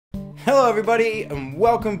Hello everybody, and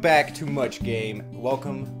welcome back to Much Game.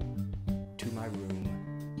 Welcome to my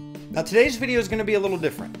room. Now today's video is going to be a little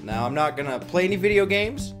different. Now I'm not going to play any video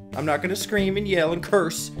games. I'm not going to scream and yell and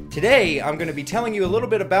curse. Today I'm going to be telling you a little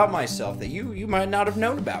bit about myself that you might not have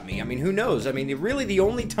known about me. I mean, who knows? I mean, really the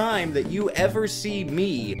only time that you ever see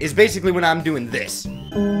me is basically when I'm doing this.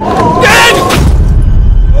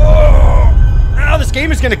 Oh, this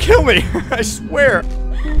game is going to kill me. I swear.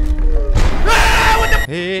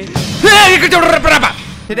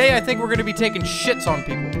 Today I think we're gonna be taking shits on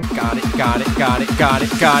people. Got it.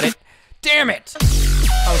 Damn it!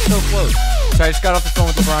 I was so close. So I just got off the phone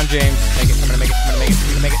with LeBron James. I'm gonna make it.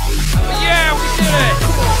 Yeah, we did it!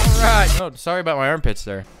 Alright. Oh, sorry about my armpits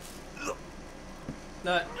there.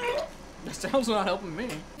 That sounds not helping me.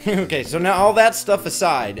 Okay, so now all that stuff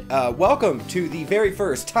aside, welcome to the very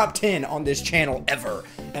first top 10 on this channel ever.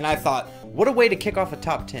 And I thought, what a way to kick off a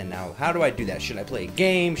top 10. Now, how do I do that? Should I play a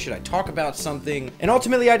game? Should I talk about something? And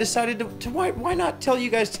ultimately, I decided to why not tell you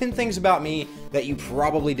guys 10 things about me that you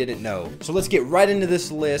probably didn't know. So let's get right into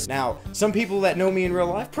this list. Now, some people that know me in real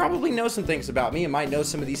life probably know some things about me and might know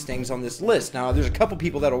some of these things on this list. Now, there's a couple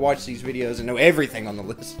people that'll watch these videos and know everything on the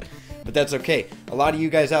list. But that's okay. A lot of you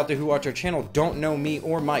guys out there who watch our channel don't know me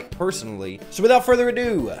or Mike personally. So without further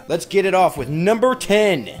ado, let's get it off with number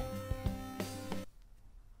 10.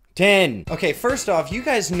 10. Okay, first off, you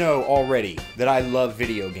guys know already that I love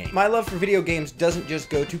video games. My love for video games doesn't just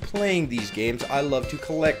go to playing these games. I love to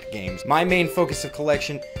collect games. My main focus of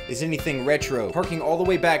collection is anything retro, harking all the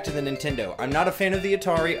way back to the Nintendo. I'm not a fan of the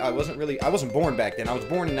Atari. I wasn't born back then. I was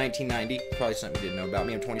born in 1990. Probably something you didn't know about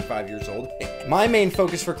me. I'm 25 years old. My main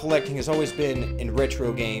focus for collecting has always been in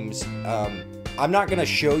retro games. I'm not gonna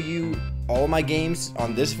show you all my games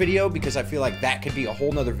on this video because I feel like that could be a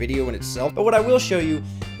whole nother video in itself. But what I will show you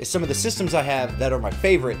is some of the systems I have that are my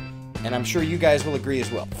favorite, and I'm sure you guys will agree as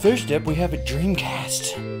well. First up, we have a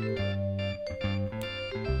Dreamcast.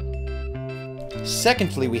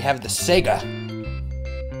 Secondly, we have the Sega.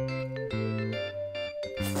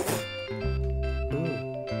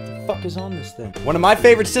 Ooh, what the fuck is on this thing? One of my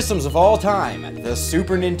favorite systems of all time, the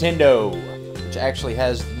Super Nintendo, which actually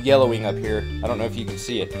has yellowing up here. I don't know if you can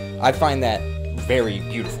see it. I find that very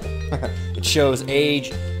beautiful. It shows age.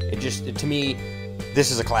 To me,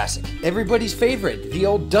 this is a classic. Everybody's favorite, the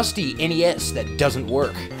old dusty NES that doesn't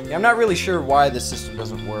work. Yeah, I'm not really sure why this system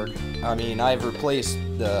doesn't work. I mean, I've replaced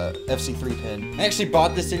the FC3 pin. I actually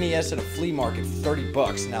bought this NES at a flea market for 30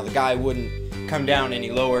 bucks. Now, the guy wouldn't come down any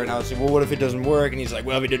lower, and I was like, well, what if it doesn't work? And he's like,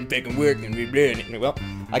 well, if it didn't fucking work, and we did it. Well,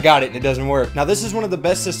 I got it, and it doesn't work. Now, this is one of the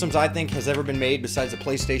best systems I think has ever been made besides the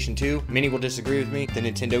PlayStation 2. Many will disagree with me. The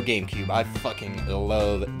Nintendo GameCube. I fucking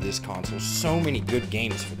love this console. So many good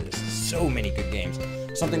games for this. So many good games.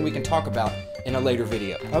 Something we can talk about in a later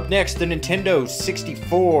video. Up next, the Nintendo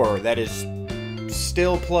 64. That is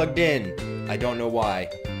still plugged in. I don't know why.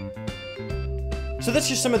 So that's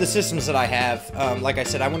just some of the systems that I have. Like I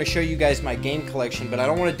said, I want to show you guys my game collection, but I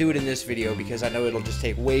don't want to do it in this video because I know it'll just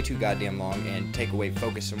take way too goddamn long and take away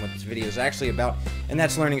focus from what this video is actually about, and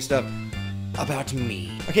that's learning stuff about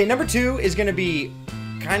me. Okay, number 2 is going to be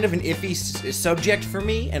kind of an iffy subject for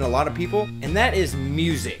me and a lot of people, and that is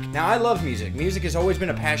music. Now, I love music. Music has always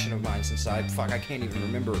been a passion of mine since I can't even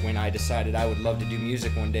remember when I decided I would love to do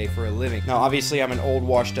music one day for a living. Now, obviously, I'm an old,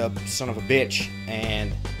 washed-up son of a bitch,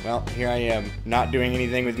 and, well, here I am, not doing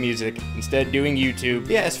anything with music, instead doing YouTube.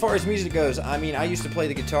 Yeah, as far as music goes, I mean, I used to play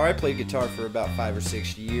the guitar. I played guitar for about 5 or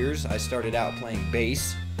 6 years. I started out playing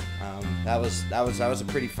bass. That was a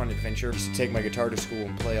pretty fun adventure. I used to take my guitar to school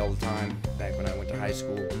and play all the time back when I went to high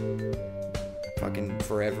school. Fucking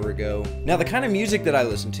forever ago. Now, the kind of music that I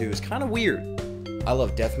listen to is kind of weird. I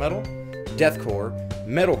love death metal, deathcore,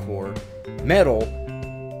 metalcore, metal,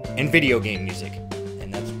 and video game music.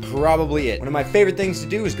 And that's probably it. One of my favorite things to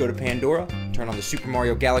do is go to Pandora, turn on the Super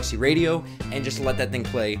Mario Galaxy radio, and just let that thing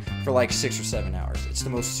play for like 6 or 7 hours. It's the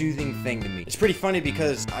most soothing thing to me. It's pretty funny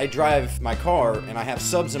because I drive my car and I have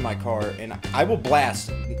subs in my car, and I will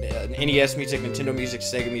blast NES music, Nintendo music,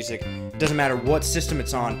 Sega music. Doesn't matter what system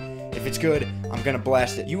it's on. If it's good, I'm gonna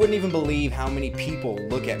blast it. You wouldn't even believe how many people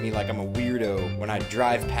look at me like I'm a weirdo when I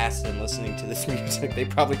drive past them listening to this music. They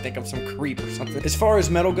probably think I'm some creep or something. As far as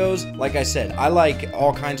metal goes, like I said, I like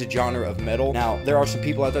all kinds of genre of metal. Now, there are some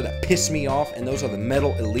people out there that piss me off, and those are the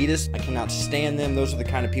metal elitists. I cannot stand them. Those are the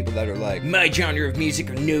kind of people that are like, my genre of music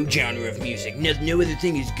or no genre of music. No other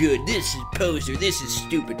thing is good. This is poser. This is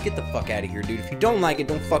stupid. Get the fuck out of here, dude. If you don't like it,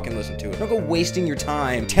 don't fucking listen to it. Don't go wasting your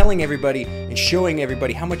time telling everybody and showing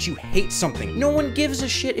everybody how much you hate something. No one gives a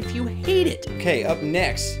shit if you hate it. Okay, up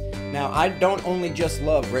next Now, I don't only just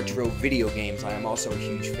love retro video games, I am also a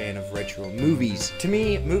huge fan of retro movies. To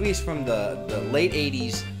me, movies from the late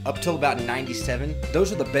 80s up till about 97,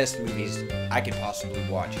 those are the best movies I could possibly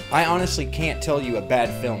watch. I honestly can't tell you a bad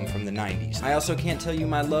film from the 90s. I also can't tell you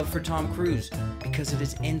my love for Tom Cruise, because it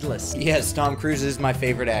is endless. Yes, Tom Cruise is my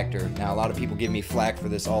favorite actor. Now, a lot of people give me flack for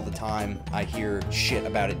this all the time. I hear shit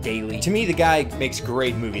about it daily. To me, the guy makes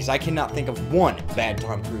great movies. I cannot think of one bad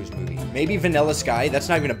Tom Cruise movie. Maybe Vanilla Sky, that's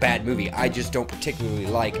not even a bad movie. I just don't particularly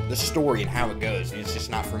like the story and how it goes. It's just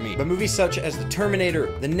not for me. But movies such as The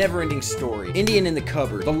Terminator, The Neverending Story, Indian in the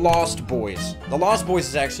Cupboard, The Lost Boys. The Lost Boys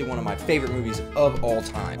is actually one of my favorite movies of all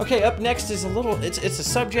time. Okay, up next is it's a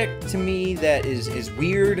subject to me that is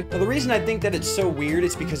weird. Now, the reason I think that it's so weird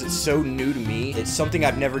is because it's so new to me. It's something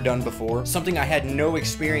I've never done before, something I had no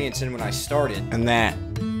experience in when I started, and that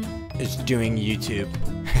is doing YouTube.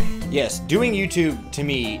 Yes, doing YouTube to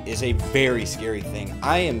me is a very scary thing.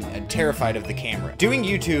 I am terrified of the camera. Doing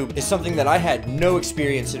YouTube is something that I had no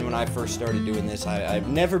experience in when I first started doing this. I've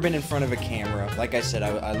never been in front of a camera. Like I said,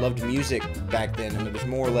 I loved music back then, and it was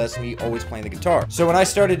more or less me always playing the guitar. So when I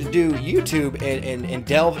started to do YouTube and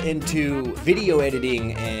delve into video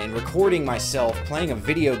editing and recording myself playing a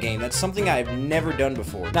video game, that's something I've never done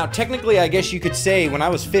before. Now, technically, I guess you could say when I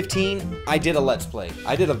was 15, I did a Let's Play.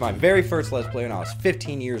 I did my very first Let's Play when I was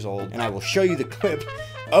 15 years old. And I will show you the clip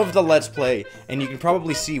of the Let's Play, and you can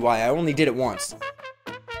probably see why I only did it once.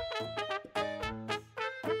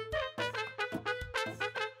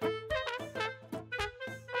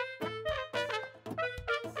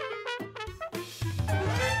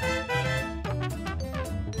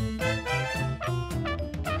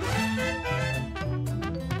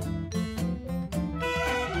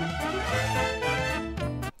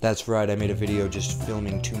 That's right, I made a video just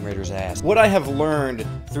filming Tomb Raider's ass. What I have learned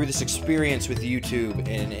through this experience with YouTube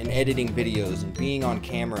and editing videos and being on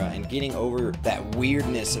camera and getting over that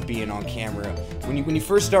weirdness of being on camera. When you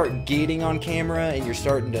first start getting on camera and you're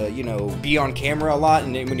starting to, you know, be on camera a lot,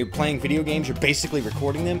 and then when you're playing video games, you're basically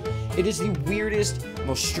recording them, it is the weirdest,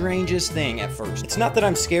 most strangest thing at first. It's not that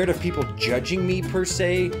I'm scared of people judging me per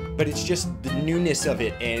se, but it's just the newness of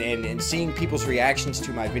it and seeing people's reactions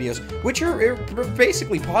to my videos, which are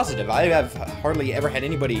basically positive. I have hardly ever had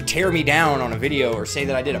anybody tear me down on a video or say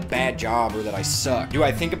that I did a bad job or that I suck. Do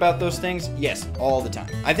I think about those things? Yes, all the time.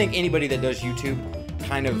 I think anybody that does YouTube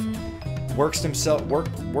kind of works themselves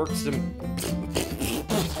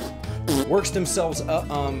up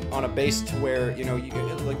on a base to where, you know,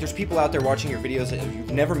 like there's people out there watching your videos that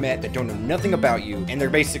you've never met, that don't know nothing about you, and they're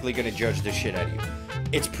basically gonna judge the shit out of you.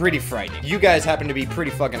 It's pretty frightening. You guys happen to be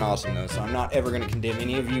pretty fucking awesome though, so I'm not ever gonna condemn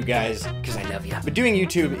any of you guys, because I love you. But doing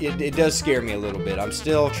YouTube, it does scare me a little bit. I'm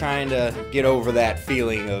still trying to get over that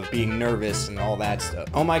feeling of being nervous and all that stuff.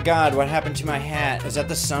 Oh my god, what happened to my hat? Is that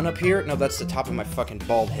the sun up here? No, that's the top of my fucking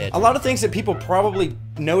bald head. A lot of things that people probably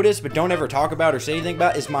notice but don't ever talk about or say anything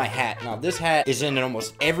about is my hat. Now, this hat is in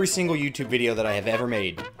almost every single YouTube video that I have ever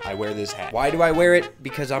made. I wear this hat. Why do I wear it?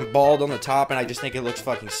 Because I'm bald on the top and I just think it looks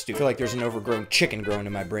fucking stupid. I feel like there's an overgrown chicken growing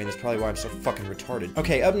in my brain. That's probably why I'm so fucking retarded.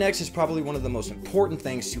 Okay, up next is probably one of the most important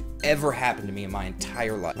things to ever happen to me in my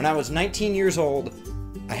entire life. When I was 19 years old,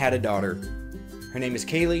 I had a daughter. Her name is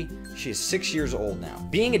Kaylee. She is 6 years old now.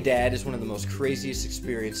 Being a dad is one of the most craziest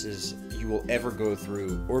experiences you will ever go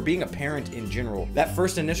through, or being a parent in general. That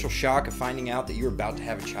first initial shock of finding out that you're about to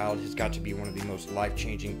have a child has got to be one of the most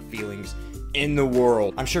life-changing feelings in the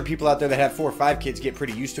world. I'm sure people out there that have 4 or 5 kids get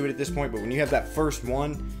pretty used to it at this point, but when you have that first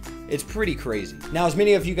one, it's pretty crazy. Now, as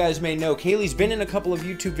many of you guys may know, Kaylee's been in a couple of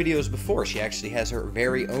YouTube videos before. She actually has her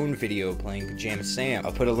very own video playing Pajama Sam.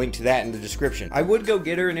 I'll put a link to that in the description. I would go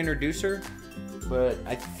get her and introduce her, but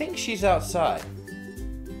I think she's outside.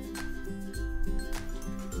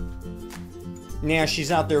 Yeah,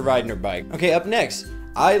 she's out there riding her bike. Okay, up next,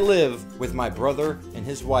 I live with my brother and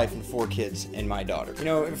his wife and 4 kids and my daughter. You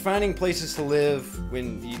know, finding places to live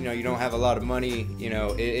when, you know, you don't have a lot of money, you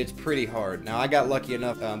know, it's pretty hard. Now, I got lucky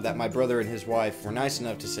enough that my brother and his wife were nice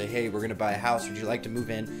enough to say, hey, we're gonna buy a house. Would you like to move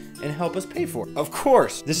in and help us pay for it? Of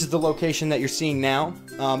course. This is the location that you're seeing now.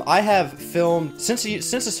 I have filmed, since the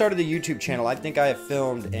start of the YouTube channel, I think I have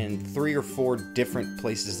filmed in 3 or 4 different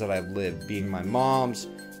places that I've lived, being my mom's,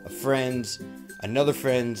 a friend's, another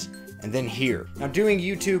friend's, and then here. Now, doing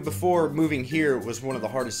YouTube before moving here was one of the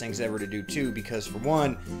hardest things ever to do too, because for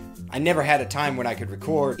one, I never had a time when I could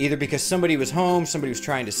record, either because somebody was home, somebody was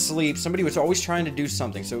trying to sleep, somebody was always trying to do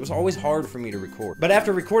something, so it was always hard for me to record. But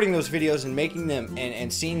after recording those videos and making them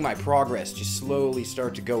and seeing my progress just slowly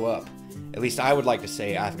start to go up, At least I would like to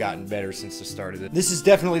say I've gotten better since the start of it. This is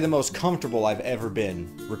definitely the most comfortable I've ever been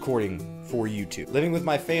recording for YouTube. Living with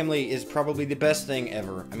my family is probably the best thing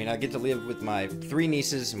ever. I mean, I get to live with my 3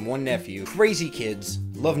 nieces and 1 nephew. Crazy kids.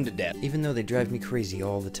 Love them to death. Even though they drive me crazy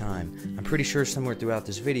all the time, I'm pretty sure somewhere throughout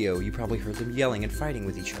this video you probably heard them yelling and fighting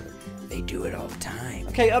with each other. They do it all the time.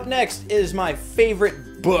 Okay, up next is my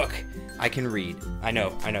favorite book I can read. I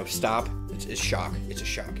know, stop. It's a shock. It's a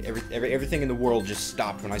shock. Everything in the world just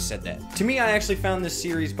stopped when I said that. To me, I actually found this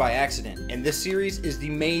series by accident, and this series is the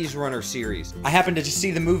Maze Runner series. I happened to just see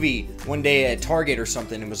the movie one day at Target or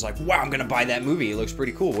something and was like, wow, I'm gonna buy that movie. It looks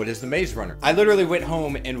pretty cool. What is the Maze Runner? I literally went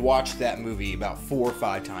home and watched that movie about 4 or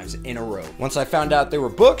 5 times in a row. Once I found out there were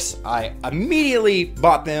books, I immediately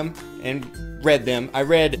bought them and read them. I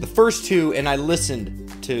read the first 2 and I listened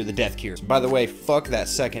to The Death Cure. By the way, fuck that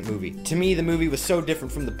second movie. To me, the movie was so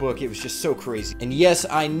different from the book, it was just so crazy. And yes,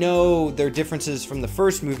 I know there are differences from the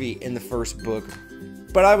first movie and the first book,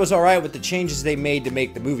 but I was alright with the changes they made to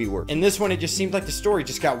make the movie work. In this one, it just seemed like the story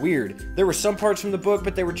just got weird. There were some parts from the book,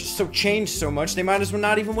 but they were just so changed so much, they might as well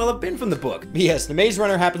not even well have been from the book. But yes, The Maze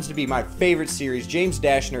Runner happens to be my favorite series. James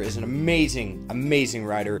Dashner is an amazing, amazing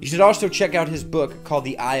writer. You should also check out his book called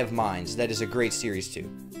The Eye of Mines. That is a great series too.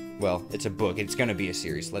 Well, it's a book. It's gonna be a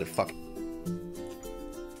series. Let it fuck.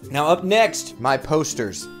 Now up next, my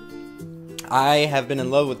posters. I have been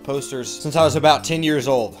in love with posters since I was about 10 years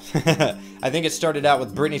old. I think it started out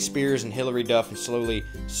with Britney Spears and Hilary Duff and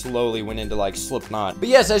slowly went into like Slipknot. But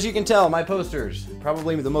yes, as you can tell, my posters.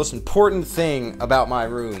 Probably the most important thing about my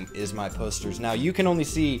room is my posters. Now you can only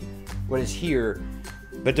see what is here,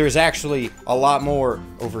 but there's actually a lot more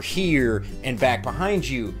over here and back behind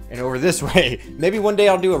you and over this way. Maybe one day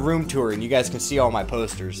I'll do a room tour and you guys can see all my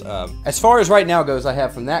posters. As far as right now goes, I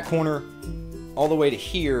have from that corner all the way to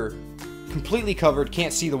here, completely covered,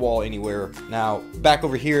 can't see the wall anywhere. Now, back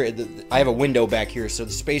over here, I have a window back here, so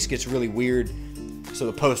the space gets really weird. So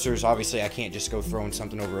the posters, obviously I can't just go throwing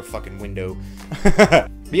something over a fucking window. But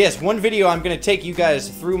yes, one video I'm going to take you guys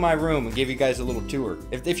through my room and give you guys a little tour.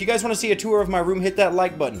 If you guys want to see a tour of my room, hit that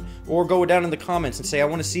like button. Or go down in the comments and say, I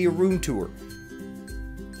want to see a room tour.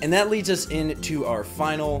 And that leads us into our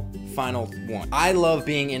final one. I love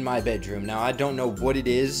being in my bedroom. Now, I don't know what it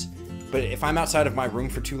is, but if I'm outside of my room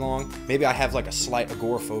for too long, maybe I have like a slight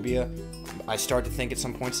agoraphobia. I start to think at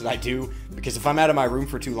some points that I do, because if I'm out of my room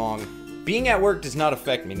for too long, being at work does not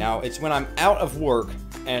affect me. Now, it's when I'm out of work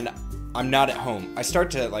and I'm not at home, I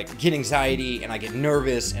start to like get anxiety and I get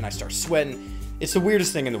nervous and I start sweating. It's the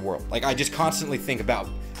weirdest thing in the world. Like, I just constantly think about,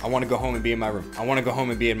 I want to go home and be in my room. I want to go home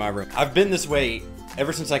and be in my room. I've been this way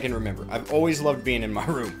ever since I can remember. I've always loved being in my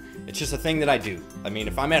room. It's just a thing that I do. I mean,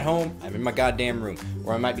 if I'm at home, I'm in my goddamn room.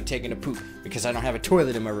 Or I might be taking a poop because I don't have a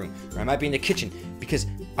toilet in my room. Or I might be in the kitchen because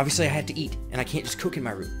obviously I have to eat and I can't just cook in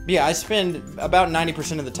my room. But yeah, I spend about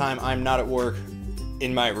 90% of the time I'm not at work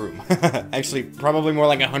in my room. Actually, probably more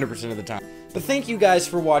like 100% of the time. But thank you guys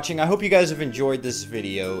for watching. I hope you guys have enjoyed this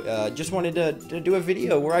video. Just wanted to do a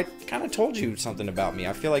video where I kind of told you something about me.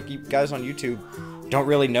 I feel like you guys on YouTube don't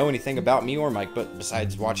really know anything about me or Mike, but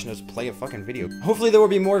besides watching us play a fucking video. Hopefully there will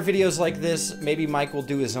be more videos like this. Maybe Mike will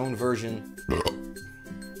do his own version.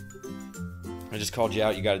 I just called you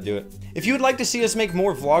out, you gotta do it. If you would like to see us make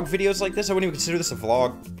more vlog videos like this, I wouldn't even consider this a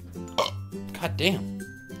vlog. God damn.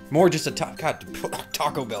 More just a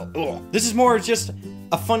Taco Bell. Ugh. This is more just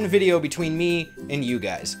a fun video between me and you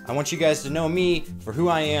guys. I want you guys to know me for who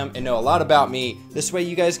I am and know a lot about me. This way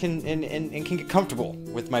you guys can and can get comfortable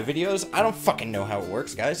with my videos. I don't fucking know how it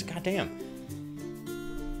works, guys. God damn.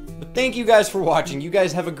 But thank you guys for watching. You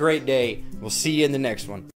guys have a great day. We'll see you in the next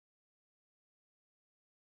one.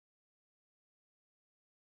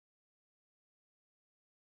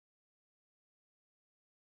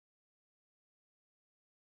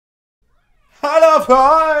 Hello,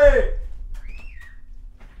 hi!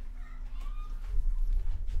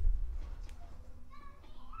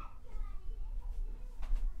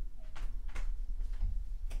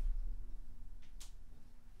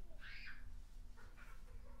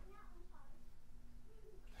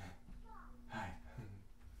 Hi.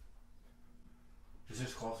 Is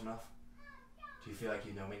this close enough? Do you feel like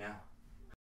you know me now?